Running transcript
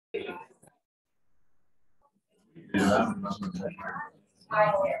I'll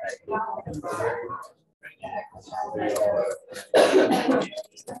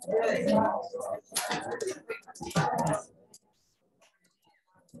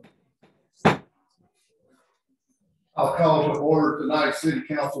call to order tonight's city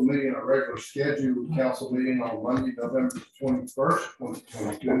council meeting, a regular scheduled council meeting on Monday, November 21st,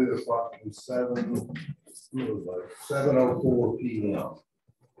 2022, approximately 7:04 p.m.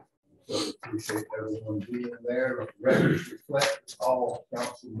 So appreciate everyone being there. The records reflect all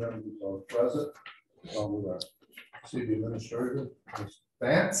council members are present. With our city administrator, Ms.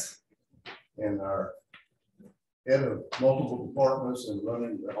 Vance, and our head of multiple departments and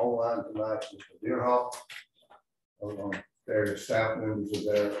running the whole line tonight, Mr. Deerhawk. Various staff members are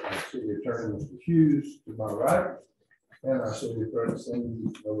there. Our city attorney, Mr. Hughes, to my right, and our city attorney, Cindy,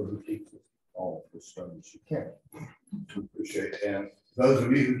 who keeps all this stuff as she can. Appreciate it. And those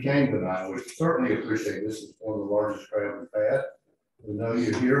of you who came tonight, we certainly appreciate this. Is one of the largest crowd we've had. We know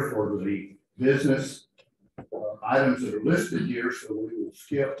you're here for the business items that are listed here, so we will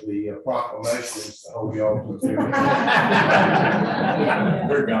skip the proclamations to hold y'all to the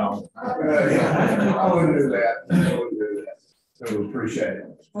We're gone. I wouldn't do that. So we appreciate it.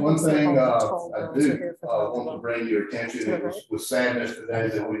 One thing I do want to bring your attention, it was with sadness today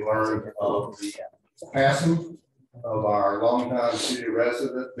that we learned of the passing of our longtime city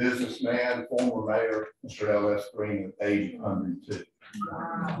resident, businessman, former mayor, Mr. L.S. Green, at age 102.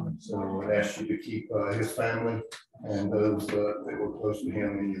 So I ask you to keep his family and those that were close to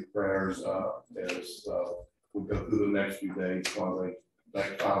him in your prayers as we go through the next few days while they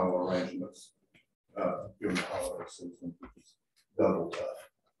make final arrangements during the holiday season. It's double tough.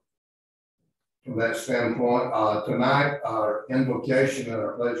 From that standpoint, tonight our invocation and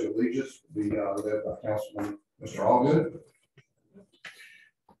our pledge of allegiance will be led by Councilman Mr. Allgood.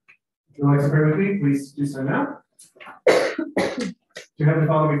 If you'd like to pray with me, please do so now. Dear Heavenly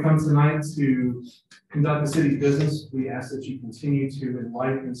Father, we come tonight to conduct the city's business. We ask that you continue to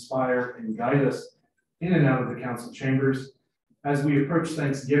enlighten, inspire, and guide us in and out of the council chambers. As we approach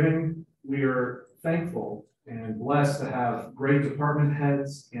Thanksgiving, we are thankful and blessed to have great department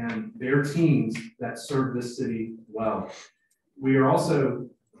heads and their teams that serve this city well. We are also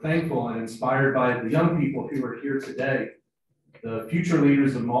thankful and inspired by the young people who are here today, the future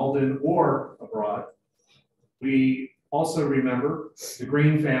leaders of Mauldin or abroad. We also remember the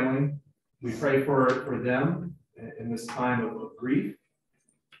Green family. We pray for them in this time of grief.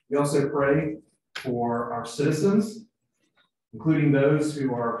 We also pray for our citizens, including those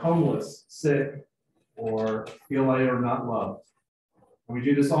who are homeless, sick, or feel they are not loved. And we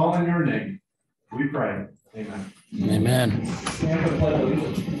do this all in your name. We pray. Amen. Amen. Stand for the pledge of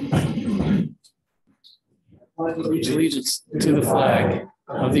allegiance. Allegiance to the flag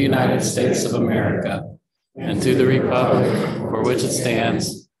of the United States of America and to the republic for which it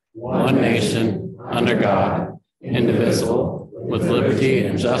stands, one nation, under God, indivisible, with liberty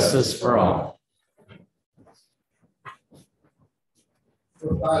and justice for all.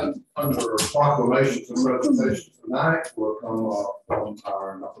 Under proclamations and presentations tonight will come from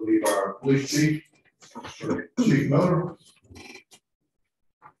our, I believe, our police chief, Chief Miller.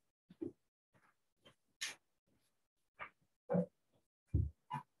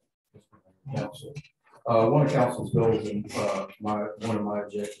 Council. One of council's goals and one of my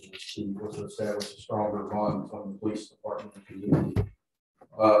objectives was to establish a stronger bond between the police department and the community.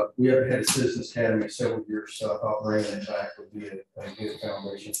 We haven't had a Citizens Academy in several years, so I thought bringing it back would be a good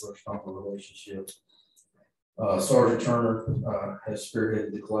foundation for a stronger relationship. Sergeant Turner has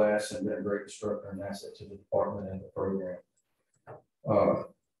spearheaded the class and been a great instructor and asset to the department and the program.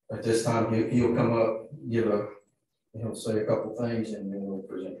 At this time, he'll come up, he'll say a couple things, and then we'll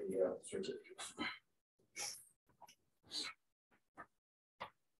present the certificates.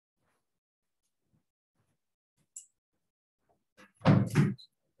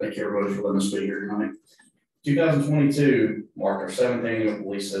 Thank you, everybody, for letting us be here tonight. 2022 marked our 7th annual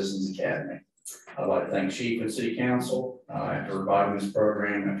Police Citizens Academy. I'd like to thank Chief and City Council after reviving this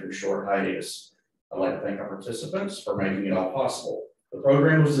program after a short hiatus. I'd like to thank our participants for making it all possible. The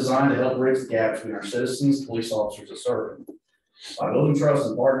program was designed to help bridge the gap between our citizens and police officers that serve them. By building trust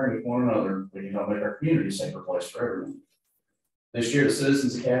and partnering with one another, we can help make our community a safer place for everyone. This year, the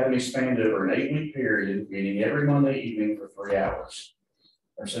Citizens Academy spanned over an 8-week period, meeting every Monday evening for 3 hours.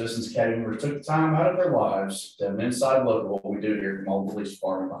 Our Citizens Academy took the time out of their lives to have an inside look at what we do here at the Mauldin Police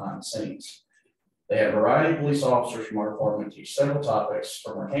Department behind the scenes. They have a variety of police officers from our department teach several topics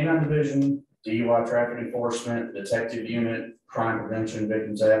from our K-9 division, DUI traffic enforcement, detective unit, crime prevention,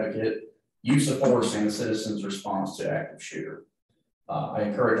 victims advocate, use of force, and the citizens' response to active shooter. I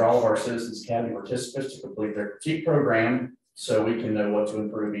encourage all of our Citizens Academy participants to complete their critique program so we can know what to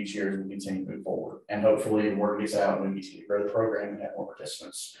improve each year as we continue to move forward. And hopefully the word gets out and we continue to grow the program and have more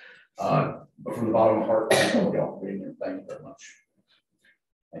participants. But from the bottom of my heart, thank you all for being here. Thank you very much.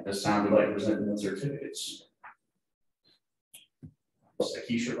 At this time, we'd like to present the certificates.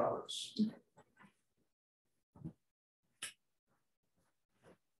 Keisha Roberts.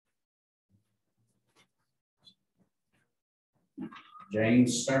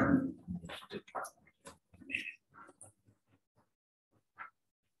 James Stern.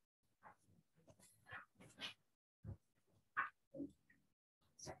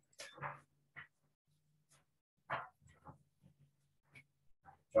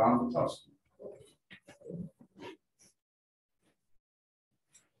 John Butowski.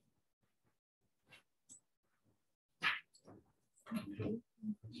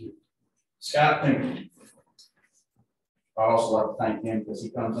 Scott Pinckney. I also like to thank him because he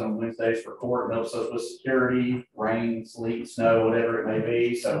comes on Wednesdays for court and helps us with security, rain, sleet, snow, whatever it may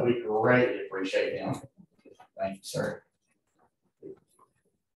be. So we greatly appreciate him. Thank you, sir.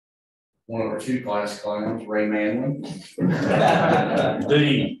 One of our two class clowns, Ray Manlin.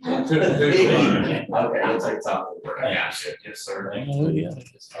 D. Okay, let's take top. Yeah, yes, sir. Oh, yeah.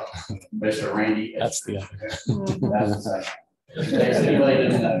 Mr. Randy. That's the other. That's the second. In case anybody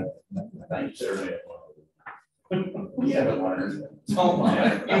didn't know. Thank you, sir. You haven't learned. Oh my,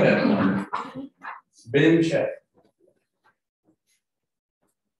 you haven't learned. Ben Check.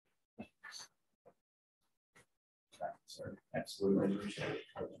 Thank you, sir. Absolutely appreciate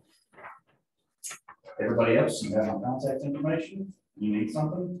it. Everybody else, you have my contact information. You need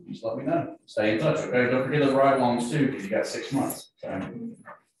something, just let me know. Stay in touch, okay? Don't forget those ride-alongs too, because you got 6 months. So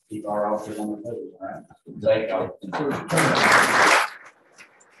keep our officers on their toes, all right? Thank y'all.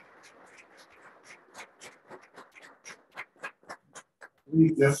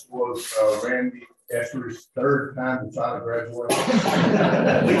 This was Randy Escher's third time to try to graduate.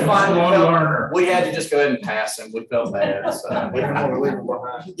 We finally learner. We had to just go ahead and pass him. We felt bad. So. We didn't want to leave him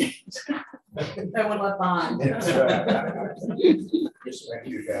behind. They would let behind. Yes, thank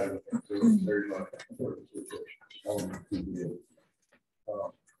you guys very much.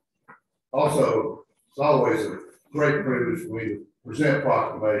 Also, it's always a great privilege for me to present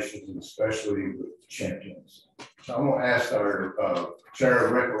proclamations, and especially with champions. So I'm going to ask our Chair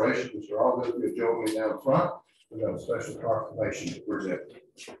of Recreation, Mr. Alden, to join me down front. We have a special proclamation to present.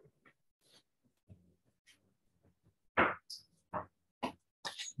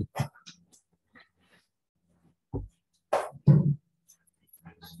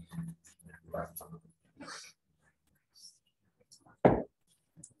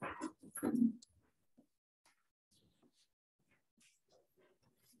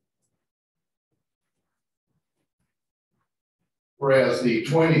 Whereas the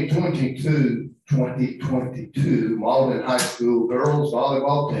 2022 Mauldin High School girls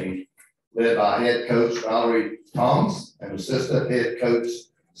volleyball team, led by head coach Valerie Thomas and assistant head coach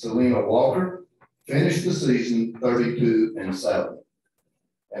Selena Walker, finished the season 32-7.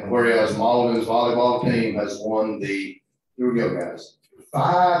 And whereas Mauldin's volleyball team has won the, here we go guys,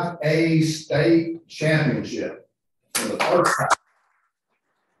 5A state championship for the first time.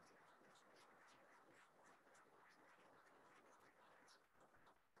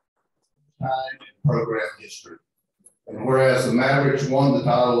 In program history. And whereas the Mavericks won the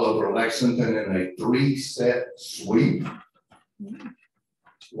title over Lexington in a 3-set sweep,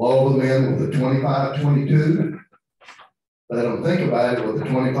 lulled them in with a 25-22, let them think about it with a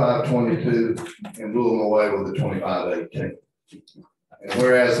 25-22 and blew them away with a 25-18. And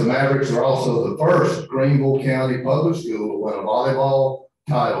whereas the Mavericks are also the first Greenville County public school to win a volleyball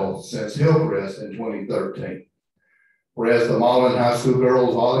title since Hillcrest in 2013. Whereas the Mauldin High School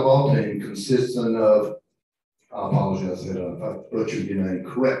girls volleyball team consisting of, I apologize if I butchered your name,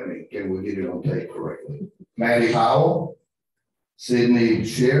 correct me, okay, we'll get it on tape correctly. Maddie Howell, Sydney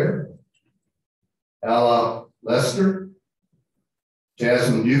Sher, Ella Lester,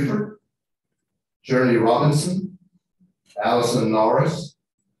 Jasmine Buford, Journey Robinson, Allison Norris,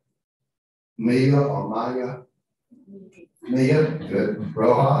 Mia, good,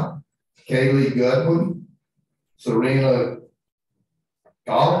 Roja, Kaylee Goodwin, Serena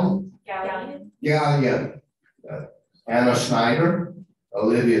Gallion, Anna Schneider,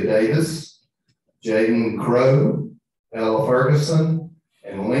 Olivia Davis, Jaden Crow, Ella Ferguson,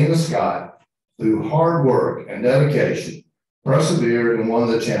 and Lena Scott, through hard work and dedication, persevered and won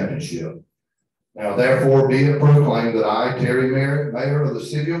the championship. Now, therefore, be it proclaimed that I, Terry Merritt, Mayor of the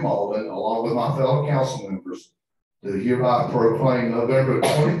City of Mauldin, along with my fellow council members, do hereby proclaim November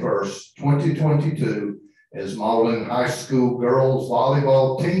 21st, 2022, as Mauldin High School Girls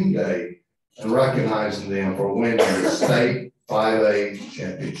Volleyball Team Day and recognizing them for winning the state 5A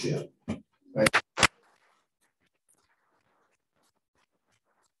championship.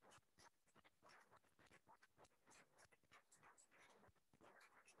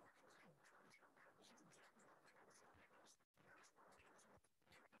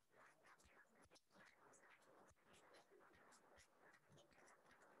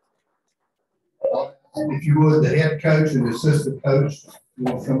 If you would, the head coach and assistant coach, you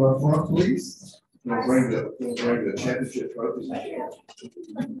want to come up front, please? We'll bring the championship trophy.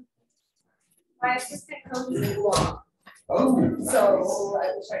 My assistant coach is long, Oh. so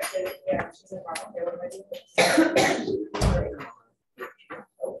I wish I could, yeah, she's in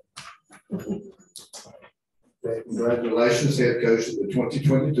Congratulations, head coach of the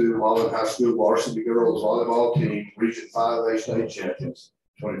 2022 Mauldin High School Varsity Girls Volleyball Team, Region 5A State Champions,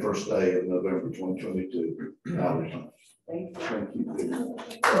 21st day of November 2022. Thank you.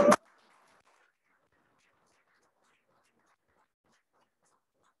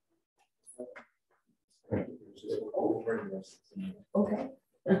 Okay.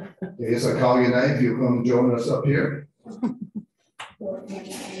 Yes, I call your name, if you'll come join us up here.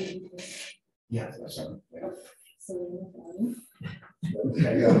 Yeah, that's right.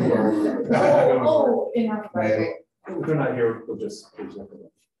 Oh, in our. Maddie. If they're not here, we'll just.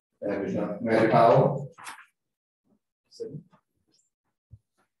 Maddie Powell.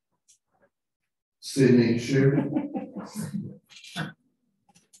 Sydney Shear.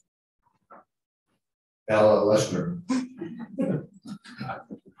 Ella Lester.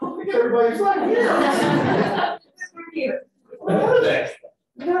 Everybody's like, yeah. We're here. What are they?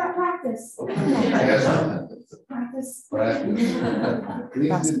 They're at practice. Practice.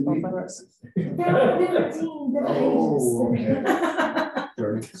 Basketball players. They're different team, different Oh, ages.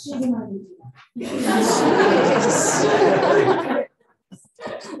 okay. She's in our team.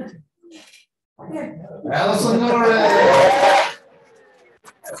 Allison Norris.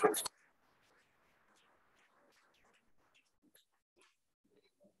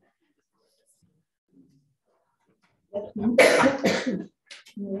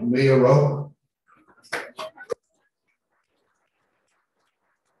 Mia Rowe.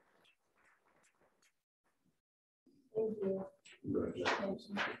 Thank you.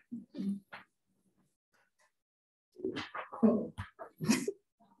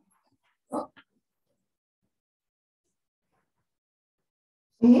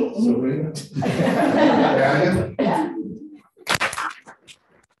 Sabrina. Daniel.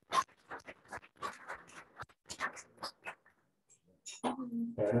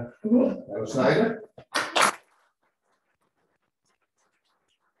 Anna Snyder.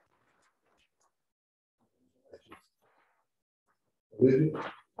 Olivia.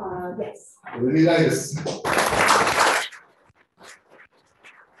 Yes. Olivia Davis.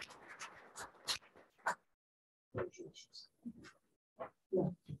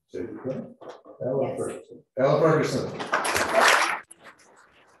 Ella Ferguson. Ella Ferguson.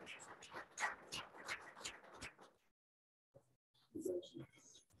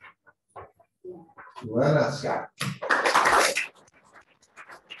 Joanna Scott.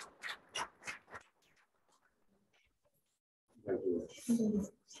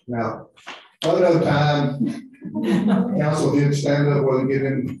 Now, photo time. Council did stand up, wasn't get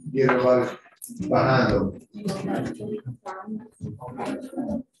everybody behind them.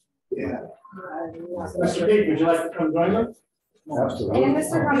 Yeah. Mr. Pete, would you like to come join us? Absolutely. And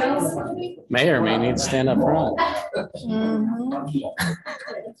Mr. Carmel. May or may need to stand up front.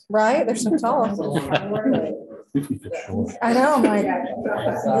 Right, they're so tall. I know, I'm like,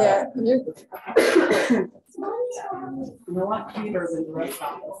 yeah. You're a lot cuter than the rest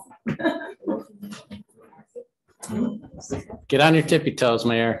of us. Get on your tippy toes,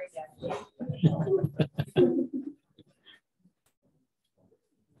 Mayor.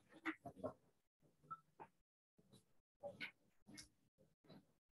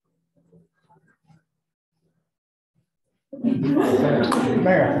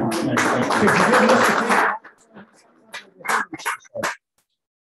 Mayor.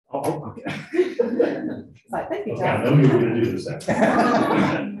 I know you were gonna do this.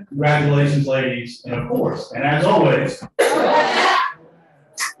 Congratulations, ladies, and of course, and as always.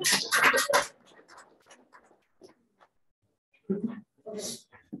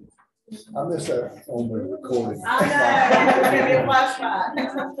 I missed that on the recording. I know, it's gonna be a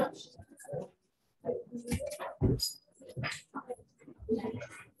flashback.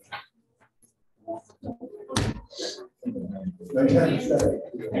 They had to stay.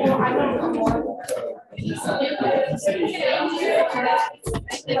 Well, I don't know.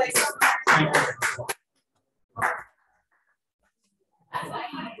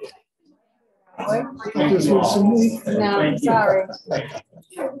 This was for me. No, sorry.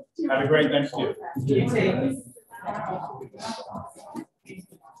 Have a great Thanksgiving. You too.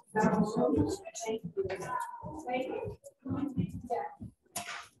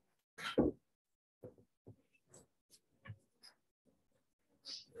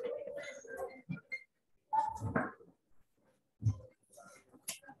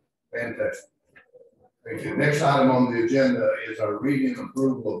 Fantastic. Thank you. Next item on the agenda is our reading and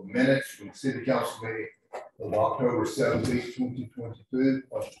approval of minutes from the city council meeting of October 17th, 2022.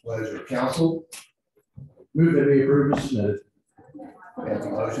 What's the pleasure of council? Move that we approve as submitted. Have a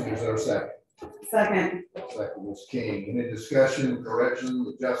motion, is there a second? Second. Second, Ms. King. Any discussion,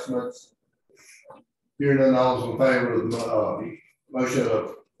 corrections, adjustments? Hearing none, all those in favor of the motion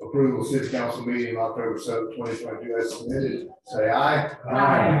of approval of city council meeting October 7th, 2022 as submitted, say aye.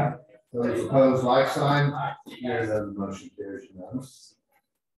 Aye. Those opposed, like sign. Hearing none, the motion carries unanimous.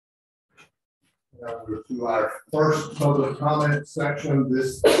 Now we're to our first public comment section.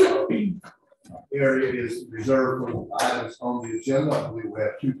 This area is reserved for items on the agenda. I believe we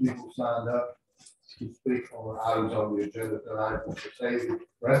have two people signed up to speak on items on the agenda tonight. Mr. David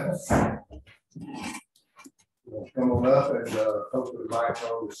Breathes. Come on up and hopefully the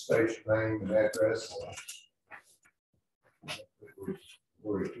microphone to state your name and address.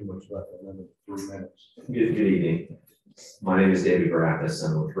 Worry too much about that in 3 minutes. Good evening. My name is David Barathis.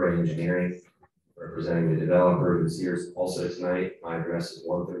 I'm with Ray Engineering, representing the developer who's here also tonight. My address is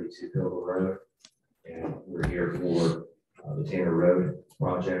 132 Pilgrim Road, and we're here for the Tanner Road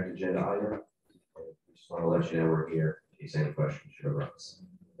project agenda item. Just want to let you know we're here in case any questions should arise.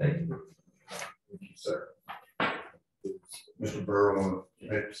 Thank you. Thank you, sir. Mr. Burr, want to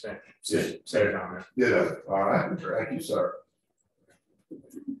make a Say a comment. Yeah, all right. Thank you, sir.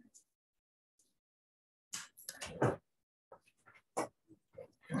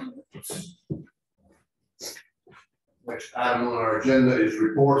 Next item on our agenda is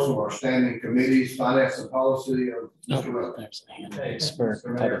reports from our standing committees, finance and policy. Mr. Rupp. There's a hand raised for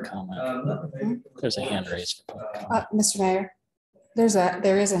public comment. There's a hand raised for public comment. Mr. Mayor,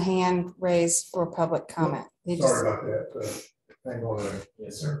 there is a hand raised for public comment. He just- Sorry about that. Hang on there.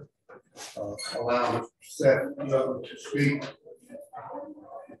 Yes, sir. Allow Mr. Seth Young to speak.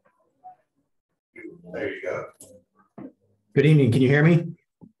 There you go. Good evening. Can you hear me?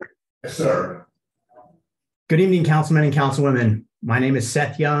 Yes, sir. Good evening, councilmen and councilwomen. My name is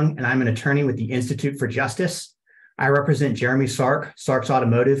Seth Young, and I'm an attorney with the Institute for Justice. I represent Jeremy Sark, Sark's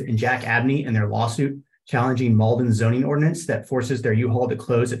Automotive, and Jack Abney in their lawsuit challenging Mauldin zoning ordinance that forces their U-Haul to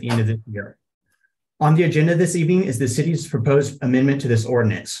close at the end of this year. On the agenda this evening is the city's proposed amendment to this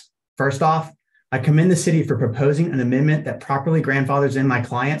ordinance. First off, I commend the city for proposing an amendment that properly grandfathers in my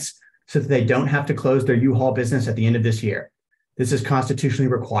clients so that they don't have to close their U-Haul business at the end of this year. This is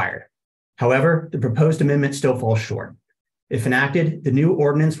constitutionally required. However, the proposed amendment still falls short. If enacted, the new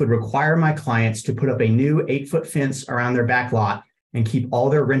ordinance would require my clients to put up a new 8-foot fence around their back lot and keep all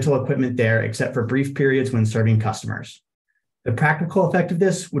their rental equipment there except for brief periods when serving customers. The practical effect of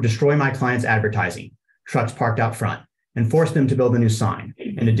this would destroy my clients' advertising, trucks parked out front, and force them to build a new sign.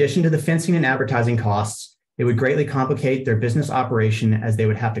 In addition to the fencing and advertising costs, it would greatly complicate their business operation as they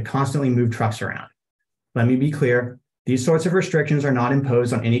would have to constantly move trucks around. Let me be clear. These sorts of restrictions are not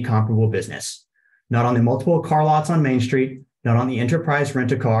imposed on any comparable business, not on the multiple car lots on Main Street, not on the Enterprise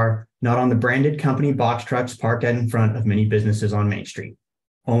Rent-A-Car, not on the branded company box trucks parked in front of many businesses on Main Street,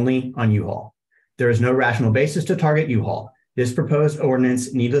 only on U-Haul. There is no rational basis to target U-Haul. This proposed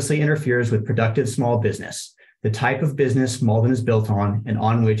ordinance needlessly interferes with productive small business, the type of business Mauldin is built on and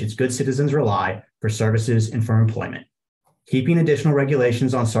on which its good citizens rely for services and for employment. Keeping additional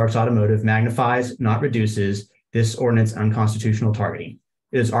regulations on Sark's Automotive magnifies, not reduces, this ordinance unconstitutional targeting.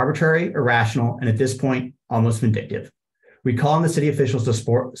 It is arbitrary, irrational, and at this point, almost vindictive. We call on the city officials to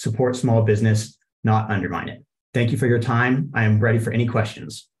support small business, not undermine it. Thank you for your time. I am ready for any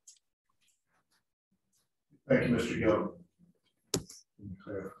questions. Thank you, Mr. Young. Any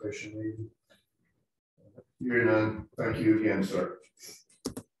clarification needed? Hearing none. Thank you again, sir.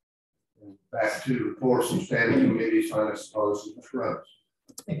 Back to reports from standing committees, finance and policy. Mr. Rhodes.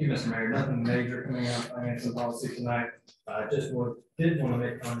 Thank you, Mr. Mayor. Nothing major coming out of finance and policy tonight. Did want to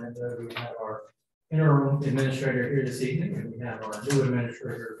make comment that we have our interim administrator here this evening, and we have our new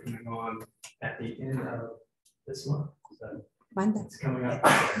administrator coming on at the end of this month. So Monday. it's coming up.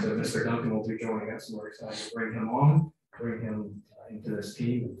 So Mr. Duncan will be joining us, and we're excited to bring him on, bring him into this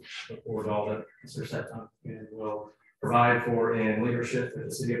team, look forward to all that Mr. Seton and will provide for in leadership at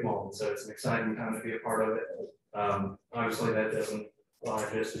the city of Mauldin. So it's an exciting time to be a part of it. Obviously, that doesn't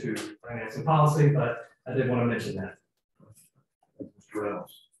apply just to finance and policy, but I did want to mention that. Mr.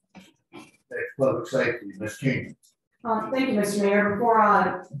 Reynolds. Next Public Safety, Ms. King. Thank you, Mr. Mayor. Before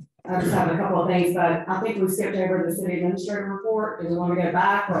I just have a couple of things, but I think we skipped over the city administrator report. Do you want to go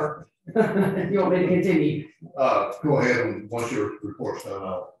back or you want me to continue? Go ahead and once your report's done,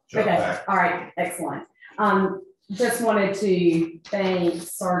 I'll jump Okay, back. all right, excellent. Just wanted to thank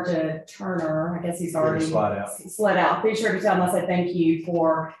Sergeant Turner. I guess he's already slid out. Be sure to tell him I said thank you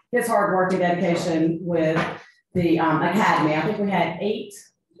for his hard work and dedication with the academy. I think we had 8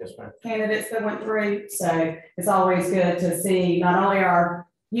 candidates that went through. So it's always good to see not only our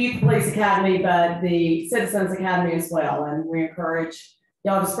youth police academy, but the citizens academy as well. And we encourage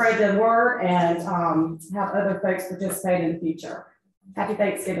y'all to spread the word and have other folks participate in the future. Happy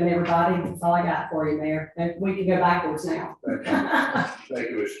Thanksgiving, everybody. That's all I got for you, Mayor. And we can go backwards now. Thank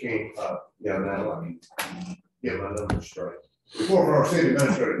you, Ms. King. Yeah, now I can get my numbers straight. Report from our city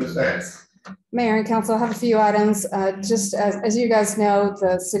administrator, Ms. Davis. Mayor and council, I have a few items. Just as you guys know,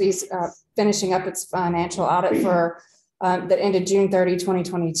 the city's finishing up its financial audit for that ended June 30,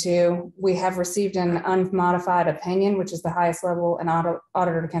 2022. We have received an unmodified opinion, which is the highest level an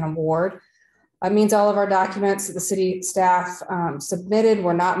auditor can award. It means all of our documents that the city staff submitted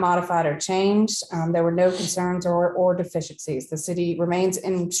were not modified or changed. There were no concerns or deficiencies. The city remains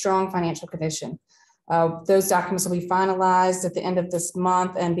in strong financial condition. Those documents will be finalized at the end of this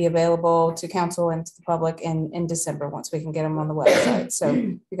month and be available to council and to the public in December once we can get them on the website. So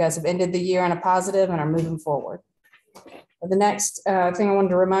you guys have ended the year on a positive and are moving forward. The next thing I wanted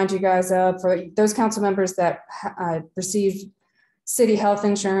to remind you guys of, for those council members that received city health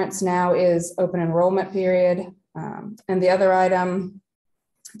insurance, now is open enrollment period. And the other item,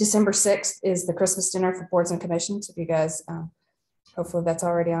 December 6th is the Christmas dinner for boards and commissions. If you guys, hopefully that's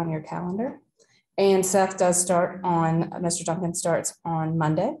already on your calendar. And Seth does start on, Mr. Duncan starts on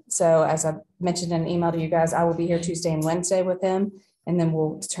Monday. So as I mentioned in an email to you guys, I will be here Tuesday and Wednesday with him. And then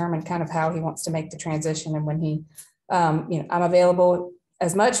we'll determine kind of how he wants to make the transition and when he, I'm available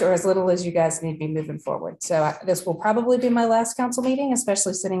as much or as little as you guys need me moving forward. So this will probably be my last council meeting,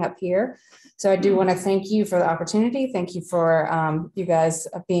 especially sitting up here. So I do want to thank you for the opportunity. Thank you for you guys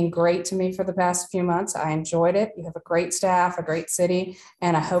being great to me for the past few months. I enjoyed it. You have a great staff, a great city,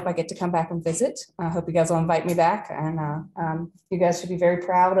 and I hope I get to come back and visit. I hope you guys will invite me back, and you guys should be very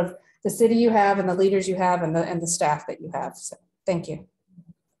proud of the city you have and the leaders you have and the staff that you have. So thank you.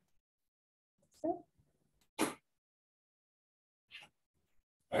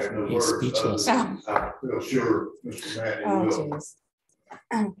 I have no He's words. speechless. I feel sure Mr. Matthew will. Geez.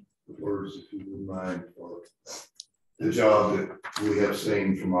 Words, if you would mind, for the job that we have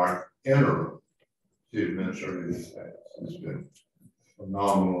seen from our interim city administrator. It's been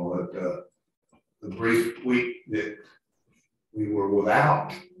phenomenal. That the brief week that we were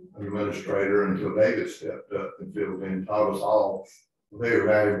without an administrator until David stepped up and filled in, taught us all a very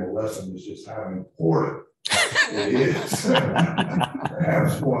valuable lesson is just how important it is.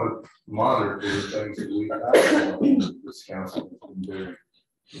 Perhaps one monitor the things that we got this council has been very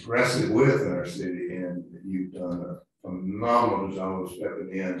aggressive with in our city, and you've done a phenomenal job of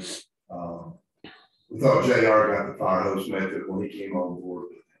stepping in. We thought JR got the fire hose method when he came on board,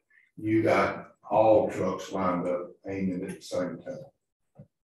 but you got all trucks lined up aiming at the same time.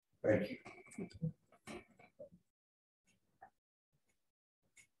 Thank you.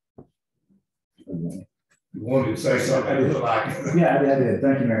 You wanted to say something? Yeah, I did.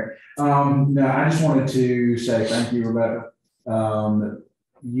 Thank you, Mayor. No, I just wanted to say thank you, Rebecca.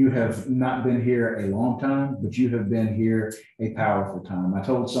 You have not been here a long time, but you have been here a powerful time. I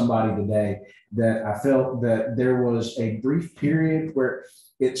told somebody today that I felt that there was a brief period where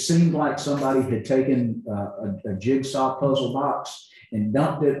it seemed like somebody had taken a jigsaw puzzle box and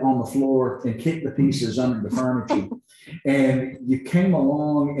dumped it on the floor and kicked the pieces under the furniture. And you came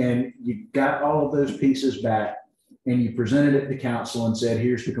along and you got all of those pieces back and you presented it to council and said,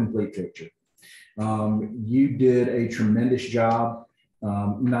 here's the complete picture. You did a tremendous job.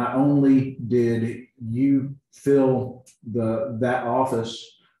 Not only did you fill that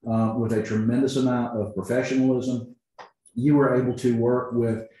office with a tremendous amount of professionalism, you were able to work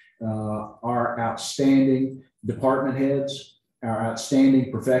with our outstanding department heads, our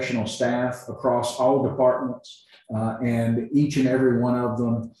outstanding professional staff across all departments, and each and every one of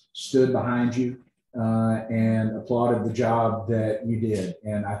them stood behind you and applauded the job that you did.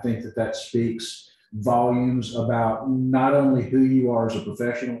 And I think that that speaks volumes about not only who you are as a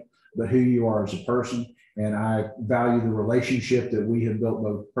professional, but who you are as a person. And I value the relationship that we have built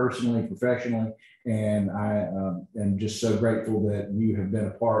both personally and professionally. And I am just so grateful that you have been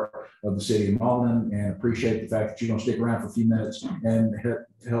a part of the city of Mauldin, and appreciate the fact that you're going to stick around for a few minutes and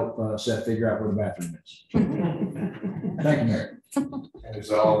help Seth figure out where the bathroom is. Thank you, Mayor. And it's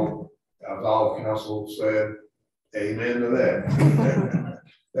all As all council said, amen to that.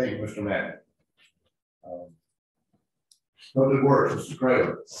 Thank you, Mr. Madden. Public Works, Mr.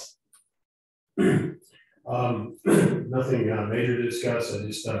 Craylor. Nothing major to discuss. I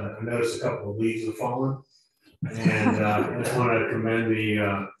just I noticed a couple of leaves have fallen. And I just want to commend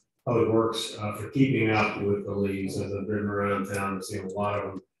the Public Works for keeping up with the leaves. As I've driven around town and seen a lot of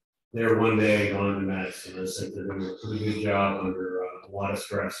them there one day, gone the next. And I think they're doing a pretty good job under a lot of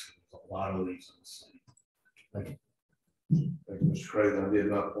stress. There's a lot of leaves on this thing. Thank you. Thank you, Mr. Craylor. I did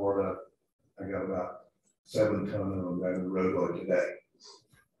not pour it up. I got about 7 tons of them down the roadway today.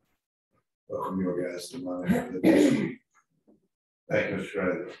 Welcome your guys to my. Thank you, Mr.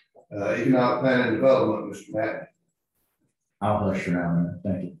 Craylor. Economic Planning and Development, Mr. Madden. I'll hush around,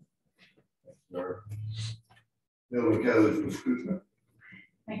 thank you. Building Codes, Ms. Kuzma.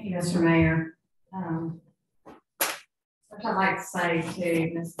 Thank you, Mr. Mayor. What I'd like to say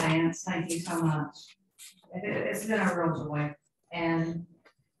to Ms. Vance, thank you so much. It's been a real joy, and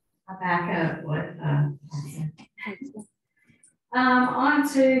I back up what on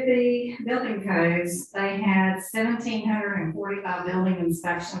to the building codes. They had 1,745 building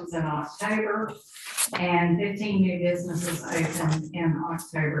inspections in October and 15 new businesses opened in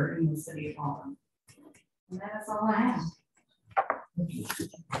October in the city of Mauldin. And that's all I have.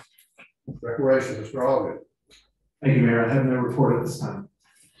 Recreation, Mr. Alden. Thank you, Mayor. I have no report at this time.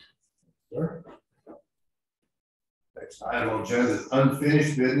 Sir. Next item on agenda is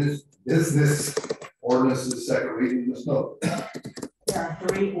unfinished business ordinances, second reading, Ms. Note. There are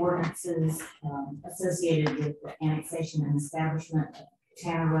 3 ordinances associated with the annexation and establishment of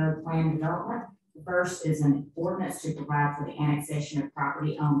Tanner Road Plan Development. The first is an ordinance to provide for the annexation of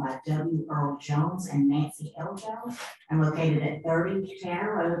property owned by W. Earl Jones and Nancy L. Jones and located at 30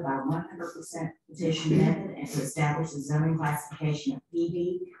 Tanner Road by 100% petition method, and to establish a zoning classification of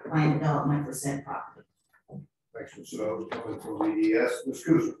PD plan development for said property. Thanks, Ms. Note. Coming from EDS, Ms.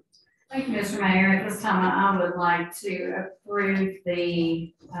 Kuzma. Thank you, Mr. Mayor. At this time, I would like to approve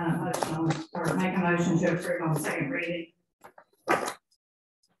the motion, or make a motion to approve on second reading.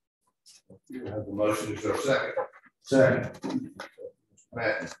 You have the motion, is there a second? Second.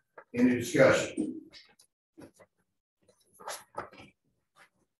 Matt, any discussion?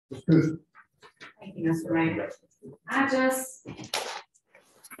 Ms. Kuzma. Thank you, Mr. Mayor. I just,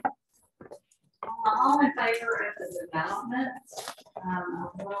 all in favor of the development. I'm a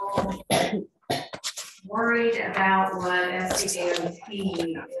little worried about what SDOT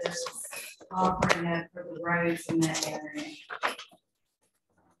is offering up for the roads in that area.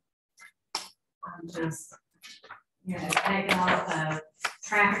 I'm just, taking off a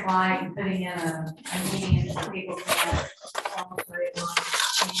traffic light and putting in a median so people can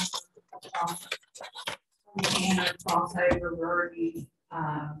cross over Verdi,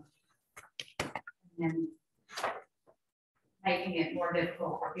 and making it more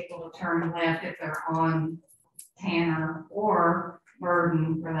difficult for people to turn left if they're on Tanner or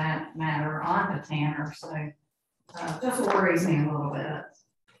Burden for that matter onto Tanner. So just worries me a little bit.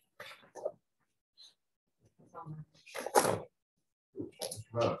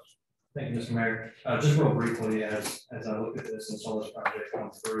 Thank you, Mr. Mayor. Just real briefly, as I look at this and saw this project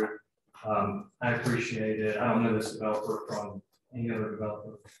come through, I appreciate it. I don't know this developer from any other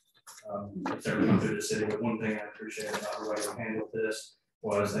developer that's ever come through the city, but one thing I appreciate about the way they handled this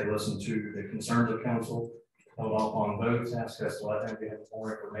was they listened to the concerns of council, held off on votes, asked us to let them get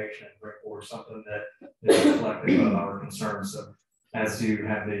more information and bring forward something that is reflective of our concerns. So as you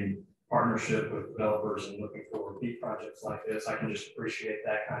have the partnership with developers and looking for repeat projects like this, I can just appreciate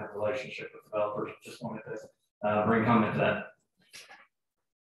that kind of relationship with developers. Just wanted to bring comment to that.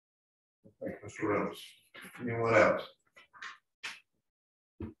 Thank you, Mr. Rose. Anyone else?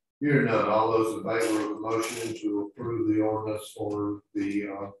 Hearing none, all those in favor of the motion to approve the ordinance for the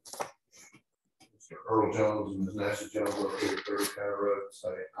Mr. Earl Jones and Ms. Nancy Jones located at 30 County Road,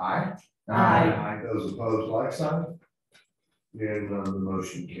 say aye. Aye. Those opposed, like sign. Hearing none, the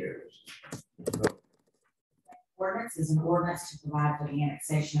motion carries. Ordinance is an ordinance to provide for the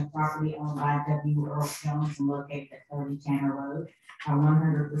annexation of property owned by W. Earl Jones and located at 30 Tanner Road by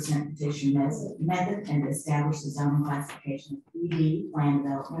 100% petition method, and to establish the zoning classification of PD plan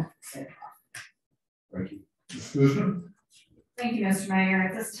development. Thank you. Ms. Kuzma. Thank you, Mr. Mayor.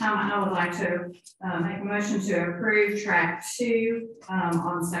 At this time, I would like to make a motion to approve track 2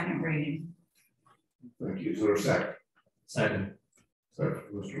 on second reading. Thank you. Is there a second? Second. Second,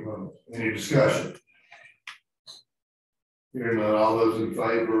 Mr. Rose. Any discussion? Hearing none, all those in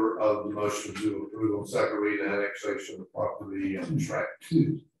favor of the motion to approve on second reading annexation of property on track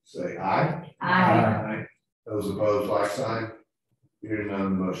 2, say aye. Aye. Those opposed, like sign. Hearing none, the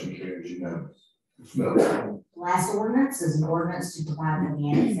motion carries unanimous. Ms. Miller. Last ordinance is an ordinance to provide for the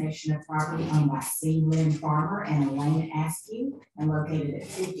annexation of property owned by C. Lynn Farmer and Elaine Askew and located at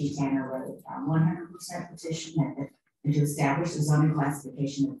 50 Tanner Road by 100% petition method and to establish the zoning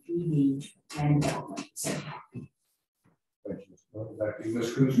classification of PV land development. Thank you, Ms. Miller. Back to you,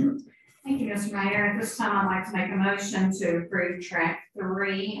 Ms. Kuzma. Thank you, Mr. Mayor. At this time, I'd like to make a motion to approve track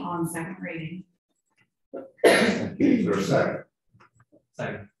 3 on second reading. Is there a second?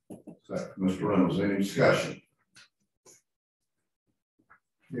 Second. Second, Mr. Reynolds, any discussion?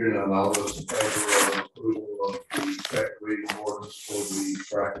 Hearing none, all those in favor of approval of the second reading ordinance for the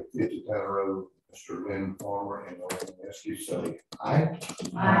track at 50 Tanner Road, Mr. Lynn Farmer and Elaine Askew, say aye.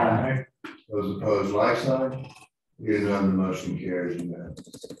 Aye. Those opposed, like sign. Hearing none, the motion carries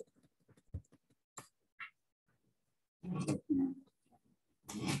unanimous.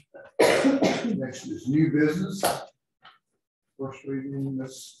 Next is new business. First reading,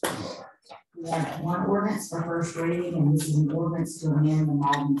 Ms. Miller. We have one ordinance for first reading, and this is an ordinance to amend the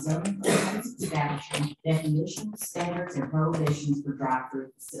Mauldin zoning ordinance establishing definitions, standards, and prohibitions for drive-through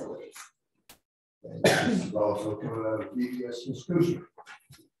facilities. This is also coming out of DES, Ms. Kuzma.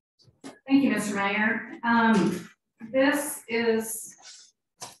 Thank you, Mr. Mayor. This is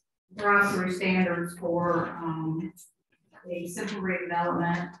drive-through standards for the simple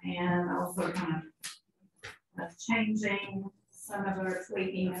redevelopment and also kind of changing some of the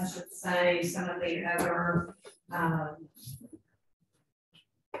tweaking, I should say, some of the other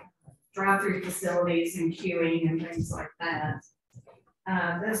drive-through facilities and queuing and things like that.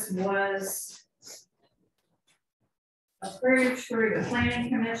 This was approved through the Planning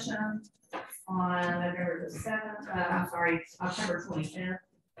Commission on November the 7th, October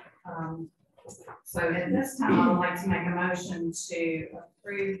 25th. So at this time, I would like to make a motion to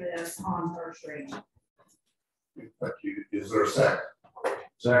approve this on first reading. Thank you. Is there a second?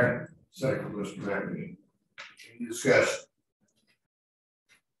 Second. Second, Mr. McNamee. Any discussion?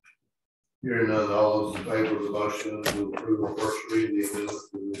 Hearing none, all those in favor of the motion to approve on first reading the amendment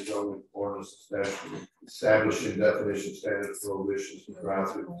to the zoning ordinance establishing definition standards prohibitions for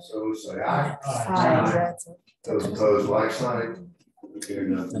drive-through facilities, say aye. Aye. Those opposed, like sign.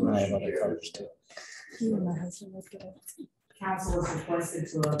 Hearing none, the motion carries. Council is requested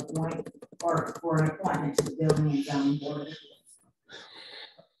to appoint or for an appointment to the Building and Zoning Board of Appeals.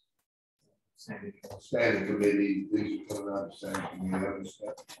 Standing committee, these are coming out of standing committee.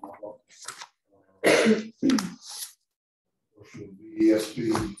 ESP.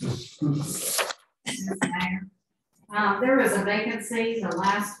 There was a vacancy, the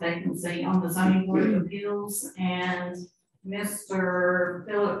last vacancy on the zoning board of appeals, and Mr.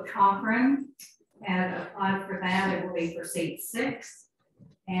 Philip Cochran had applied for that. It will be for seat 6.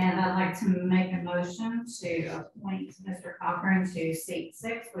 And I'd like to make a motion to appoint Mr. Cochran to seat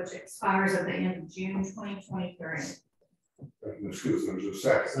 6, which expires at the end of June 2023. Thank you, Ms. Cooper. There's a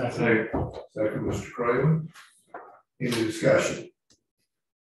second. Second. Second, Mr. Craven. Any discussion?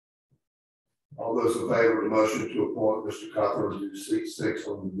 All those in favor of the motion to appoint Mr. Cochran to seat 6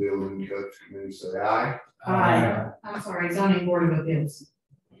 on the Building and Codes Committee, say aye. Aye. I'm sorry, zoning board of appeals.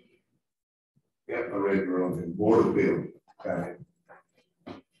 Yep, I read it wrong. Board of Appeals. Got it.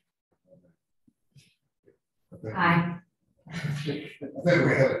 Aye. I think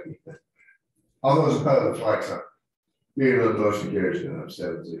we have it. All those opposed, like sign. Hearing none, motion carries unanimous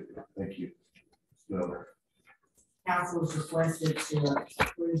 7-0. Thank you. No. Council is requested to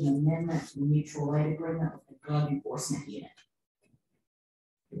approve an amendment to the mutual aid agreement with the Drug Enforcement Unit.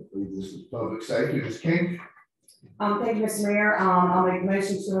 This is public safety. Ms. King. Thank you, Mr. Mayor. I'll make a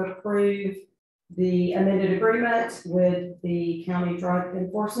motion to approve the amended agreement with the County Drug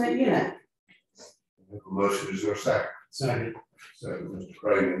Enforcement Unit. A motion, is there a second? Second. Second, Mr.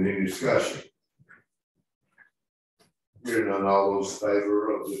 Craven. Any discussion? Hearing none, all those in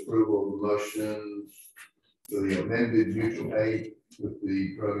favor of the approval of the motion for the amended mutual aid with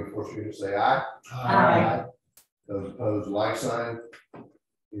the Drug Enforcement Unit, say aye. Aye. Those opposed, like sign.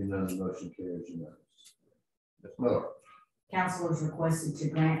 Hearing none, the motion carries unanimous. Ms. Miller. Council is requested to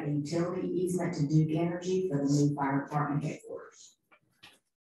grant a utility easement to Duke Energy for the new fire department headquarters.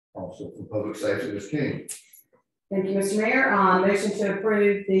 Also for public safety, Ms. King. Thank you, Mr. Mayor. Motion to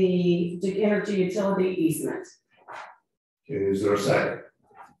approve the Duke Energy utility easement. Okay, is there a second?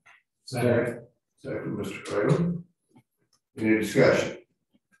 Second. Second, Mr. Craven. Any discussion?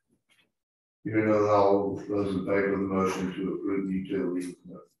 Hearing none, all those in favor of the motion to approve the utility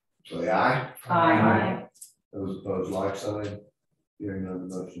easement, say aye. Aye. Those opposed, like sign. Hearing none,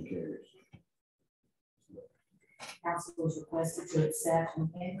 the motion carries. Council is requested to accept an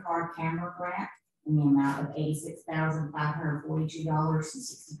in-car camera grant in the amount of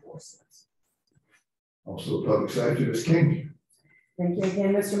 $86,542.64. Also, public safety, Ms. King. Thank you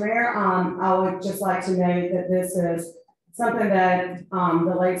again, Mr. Mayor. I would just like to note that this is something that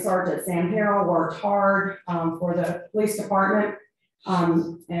the late Sergeant Sam Harrell worked hard for the police department.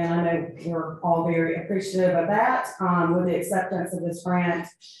 And I know we're all very appreciative of that. With the acceptance of this grant,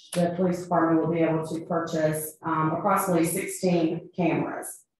 the police department will be able to purchase approximately 16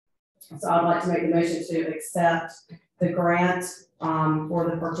 cameras. So I'd like to make a motion to accept the grant for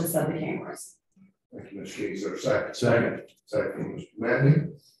the purchase of the cameras. Thank you, Ms. King. Is there a second? Second. Second, Mr.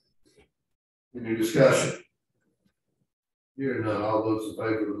 Matthew. Any discussion? Hearing none, all those in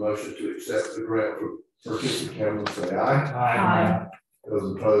favor of the motion to accept the grant for purchase of cameras, say aye. Aye.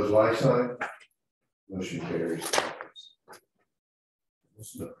 Those opposed, like sign. Motion carries.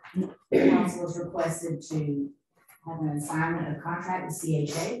 Council is requested to have an assignment of contract with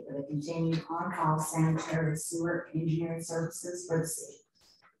CHA for the continued on-call sanitary sewer engineering services for the city.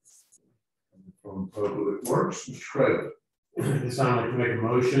 From Public Works, Mr. Craven. This time I'd like to make a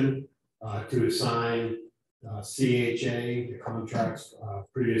motion to assign CHA, the contracts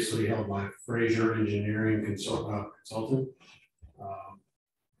previously held by Fraser Engineering Consultant. It's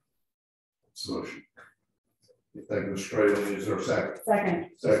a motion. Thank you, Mr. Craven. Is there a second? Second.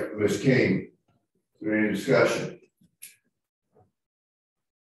 Second, Ms. King. Is there any discussion?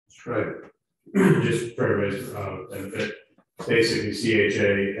 Mr. Craven. Just for everybody's benefit, basically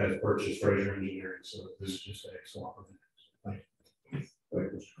CHA has purchased Fraser Engineering, so this is just a swap of it. Thank you.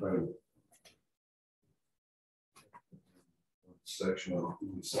 Thank you, Mr. Craven. Section of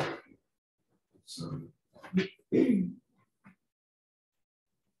safety. So.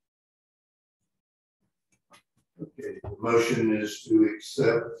 Okay, the motion is to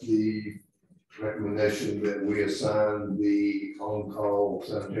accept the recommendation that we assign the on-call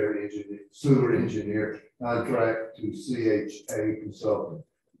sanitary engineer, sewer engineer contract to CHA Consultant.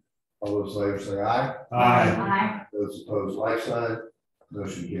 All those in favor say aye. Aye. Aye. Those opposed, like sign.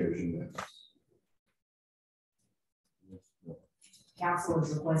 Motion carries unanimous. Council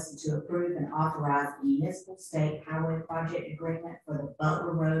is requested to approve and authorize the municipal state highway project agreement for the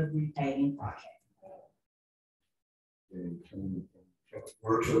Butler Road repaving project.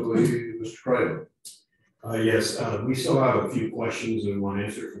 Works, I believe, Mr. Craven. Yes, we still have a few questions we want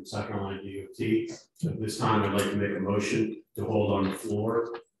answered from Second Line DOT. At this time, I'd like to make a motion to hold on the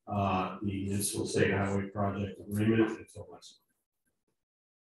floor the municipal state highway project agreement until next.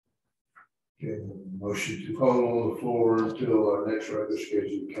 Okay, motion to hold on the floor until our next regular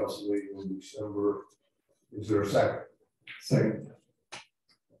scheduled council meeting in December. Is there a second? Second.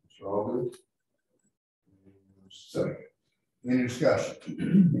 Mr. Albee. Second. Any discussion?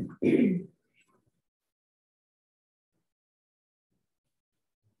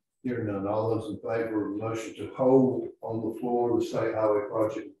 Hearing none, all those in favor of the motion to hold on the floor the state highway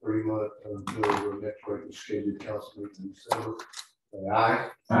project 3 months until the next regular scheduled council meeting in December, say aye.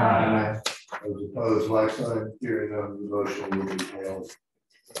 Aye. Those opposed, like sign. Hearing none, the motion will be held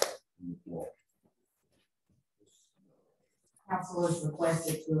on the floor. Council is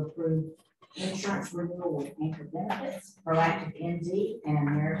requested to approve insurance renewal with Anchor Benefits, Proactive ND, and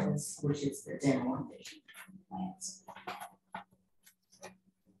Emeritus, which is the dental and vision plans.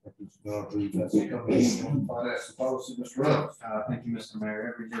 That's coming from finance and policy, Mr. Reynolds. Thank you, Mr.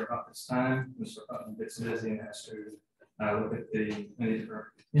 Mayor. Every year about this time, Mr. Putnam gets busy and has to look at the many different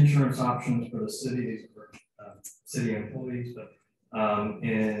insurance options for the city. These are for city employees, but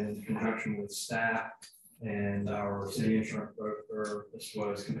in conjunction with staff and our city insurance broker, this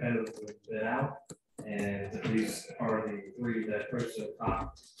was competitively bid out. And these are the three that rose to the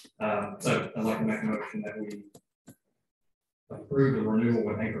top. So I'd like to make a motion that we approve the renewal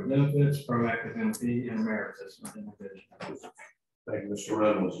with Anchor Benefits, Proactive MP, and Emeritus. Thank you, Mr.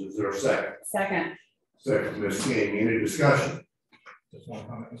 Reynolds. Is there a second? Second. Second, Ms. King. Any discussion? Just one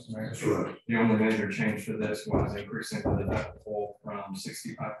comment, Mr. Mayor. Mr. Reynolds. The only major change for this was increasing the deductible from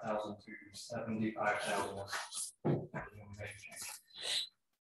 65,000 to 75,000. Thank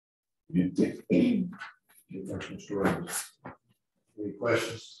you, Mr. Reynolds. Any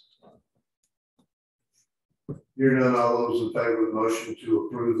questions? Hearing none, all those in favor of the motion to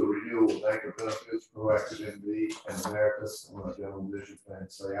approve the renewal of Anchor Benefits, Proactive MD, and Emeritus on our dental vision plan,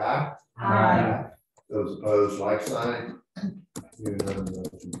 say aye. Aye. Those opposed, like sign. Hearing none, the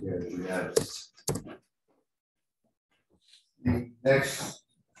motion carries unanimous. The next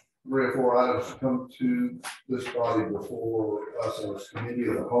 3 or 4 items come to this body before us as committee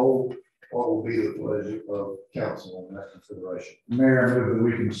of the whole. What will be the pleasure of council on that consideration? Mayor, I move that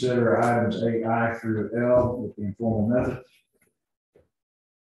we consider items 8I through L with the informal method.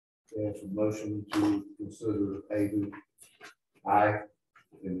 There's a motion to consider I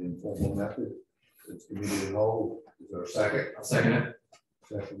in the informal method. It's committee of the whole. Is there a second? I'll second it.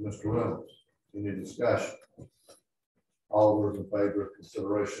 Second, Mr. Reynolds. Any discussion? All those in favor of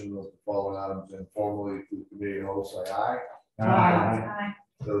consideration of the following items informally to the committee of the whole, say aye. Aye.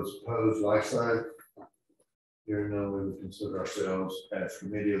 Those opposed, like sign. Hearing none, we will consider ourselves as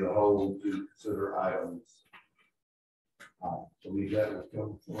committee of the whole to consider items. I believe that will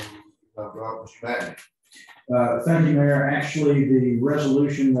come from Mr. Madden. Thank you, Mayor. Actually, the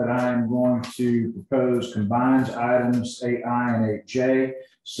resolution that I'm going to propose combines items 8I and 8J.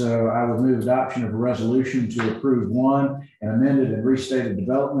 So I would move adoption of a resolution to approve one, an amended and restated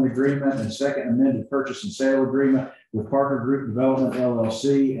development agreement, and second amended purchase and sale agreement with Parker Group Development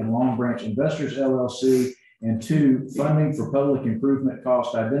LLC and Long Branch Investors LLC, and two, funding for public improvement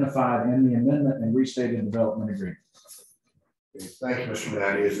cost identified in the amendment and restated development agreement. Okay, thank you, Mr.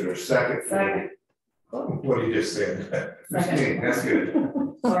 Madden. Is there a second? Second. What you just said. Second. That's good.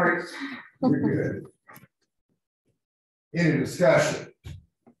 Sorry. You're good. Any discussion?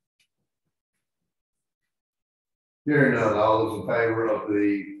 Hearing none, all those in favor of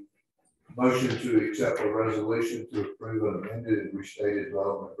the motion to accept a resolution to approve an amended and restated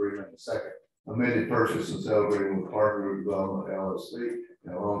development agreement, and second amended purchase and sale agreement with Parker Group Development LLC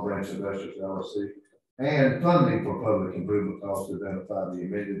and Long Branch Investors LLC, and funding for public improvement costs to identify the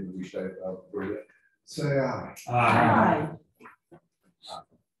amended and restated development agreement, say aye. Aye.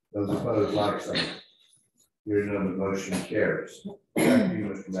 Those opposed, like sign. Hearing none, the motion carries. Thank you,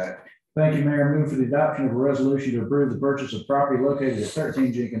 Mr. Mack. Thank you, Mayor. Move for the adoption of a resolution to approve the purchase of property located at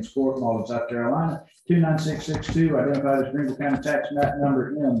 13 Jenkins Court, Mauldin, South Carolina, 29662, identified as Greenville County Tax Map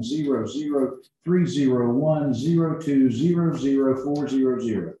Number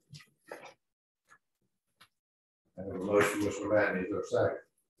M0030102000400. I have a motion, Mr. Madden. Is there a second?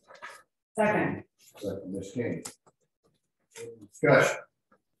 Second. Second, Ms. King. Discussion.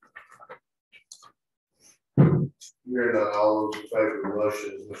 Hearing none, all those in favor of the motion,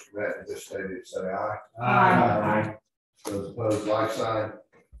 as Mr. Madden just stated, say aye. Aye. Those opposed, like sign.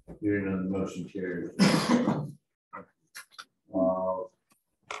 Hearing none, the motion carries.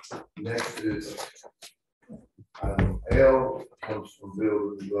 Next is item L, comes from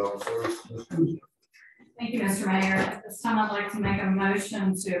Building and Development Services. Thank you, Mr. Mayor. At this time, I'd like to make a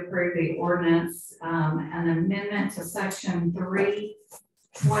motion to approve the ordinance, an amendment to section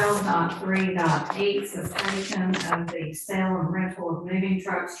 312.3.8, cessation of the sale and rental of moving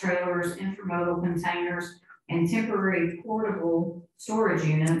trucks, trailers, intermodal containers, and temporary portable storage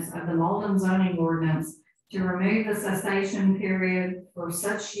units of the Mauldin zoning ordinance to remove the cessation period for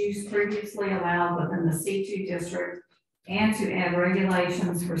such use previously allowed within the C2 district, and to add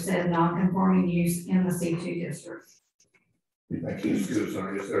regulations for said non-conforming use in the C2 district. Thank you, Ms.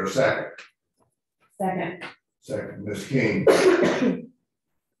 Guzman. Is there a second? Second. Second, Ms. King.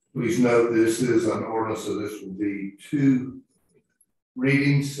 Please note this is an ordinance, so this will be two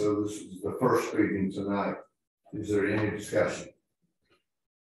readings. So this is the first reading tonight. Is there any discussion?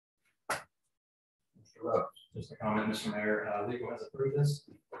 Mr. Rose. Just a comment, Mr. Mayor. Legal has approved this.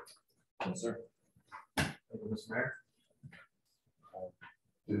 Yes, sir. Thank you, Mr. Mayor.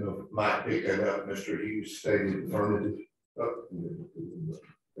 Didn't know if Mike picked that up. Mr. Hughes stated affirmative. Oh,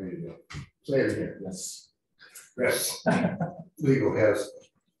 there you go. Say it again. Yes. Yes. Legal has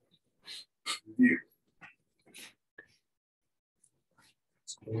review.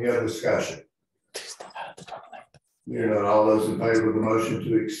 Any other discussion? You know, all those in favor of the motion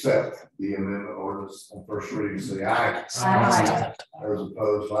to accept the amendment ordinance on first reading, say aye. Aye. Those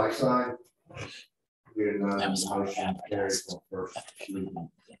opposed, like sign. Hearing none, the motion carries on first reading.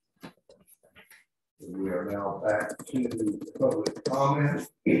 We are now back to public comment.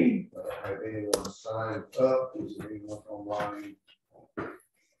 Have anyone signed up? Is there anyone online? Don't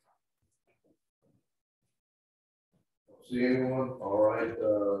see anyone? All right.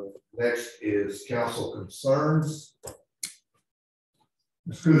 Next is council concerns.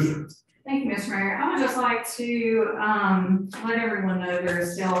 Ms. Kuzner. Thank you, Mr. Mayor. I would just like to let everyone know there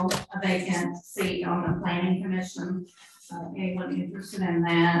is still a vacant seat on the planning commission. Anyone interested in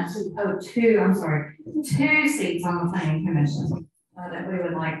that? Oh, two seats on the planning commission that we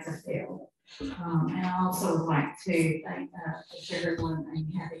would like to fill. And I also would like to thank everyone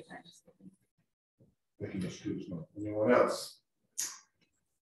and happy Thanksgiving. Thank you, Ms. Kuzner. Anyone else?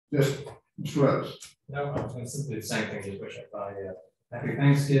 Just Mr. Rose. No, I was going to simply the same thing. Just wish I thought, happy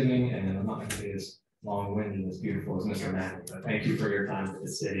Thanksgiving, and I'm not going to be as long-winded and as beautiful as Mr. Matt. But thank you for your time with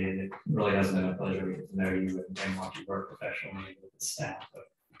the city, and it really has been a pleasure to get to know you and watch you work professionally with the staff.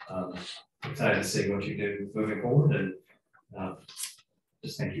 But, excited to see what you do moving forward, and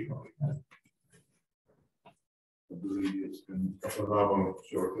Just thank you. I believe it's been a phenomenal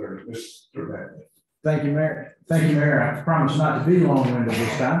short term. Mr. Matt. Thank you, Mayor. Thank you, Mayor. I promise not to be long-winded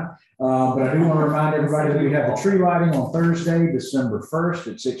this time. But I do want to remind everybody that we have the tree lighting on Thursday, December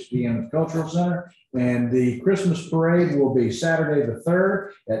 1st at 6 p.m. at the Cultural Center. And the Christmas parade will be Saturday the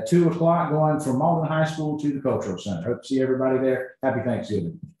 3rd at 2 o'clock, going from Mauldin High School to the Cultural Center. Hope to see everybody there. Happy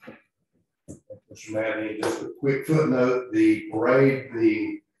Thanksgiving. Mr. Manning, just a quick footnote, the parade,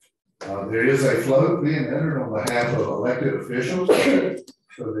 there is a float being entered on behalf of elected officials.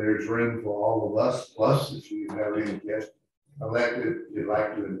 So there's room for all of us, plus if you have any guests elected, you'd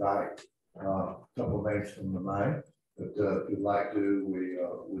like to invite a couple of names from the mind. But if you'd like to, we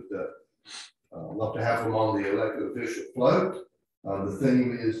would love to have them on the elected official float. The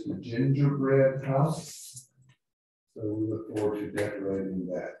theme is the gingerbread house. So we look forward to decorating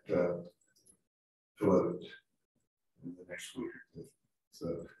that float in the next week or two.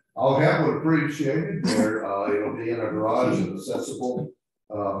 So all help would appreciate it. It'll be in a garage and accessible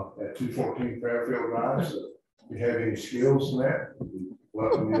at 214 Fairfield Drive. So if you have any skills in that, we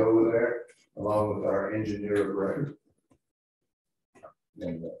welcome you over there, along with our engineer of record.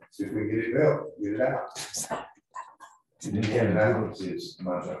 And see if we can get it built, get it out. It's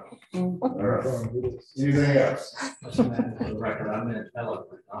my job. All right. Anything else? For the record, I'm in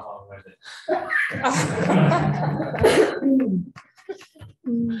eloquent, not long-winded.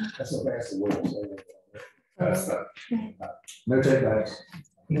 That's a fancy way of saying it. That's not. No take backs.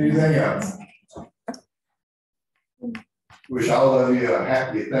 Anything else? Wish all of you a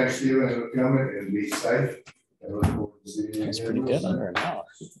happy Thanksgiving and coming and be safe. And look forward to seeing you. That's pretty good under an hour.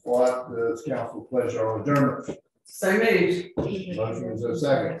 What does council pleasure on adjournment? So moved. Motion is a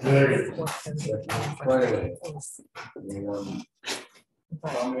second. Second. Anyone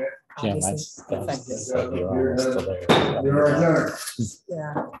comment? Jim, I stuff you're You're still there. adjourned.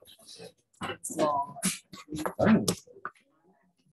 Yeah. It's long.